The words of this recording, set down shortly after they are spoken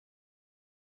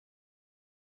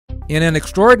In an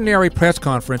extraordinary press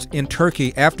conference in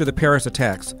Turkey after the Paris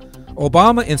attacks,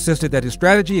 Obama insisted that his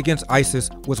strategy against ISIS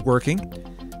was working,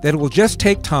 that it will just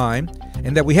take time,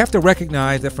 and that we have to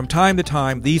recognize that from time to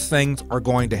time these things are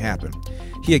going to happen.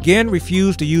 He again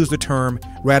refused to use the term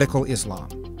radical Islam.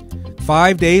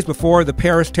 5 days before the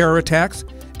Paris terror attacks,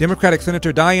 Democratic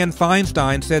Senator Dianne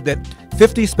Feinstein said that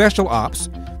 50 special ops,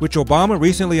 which Obama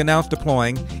recently announced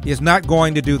deploying, is not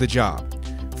going to do the job.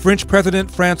 French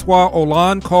President Francois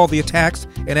Hollande called the attacks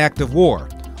an act of war.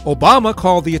 Obama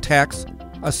called the attacks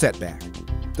a setback.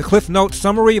 The Cliff Notes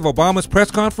summary of Obama's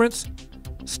press conference: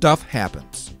 stuff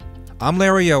happens. I'm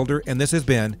Larry Elder, and this has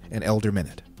been an Elder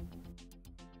Minute.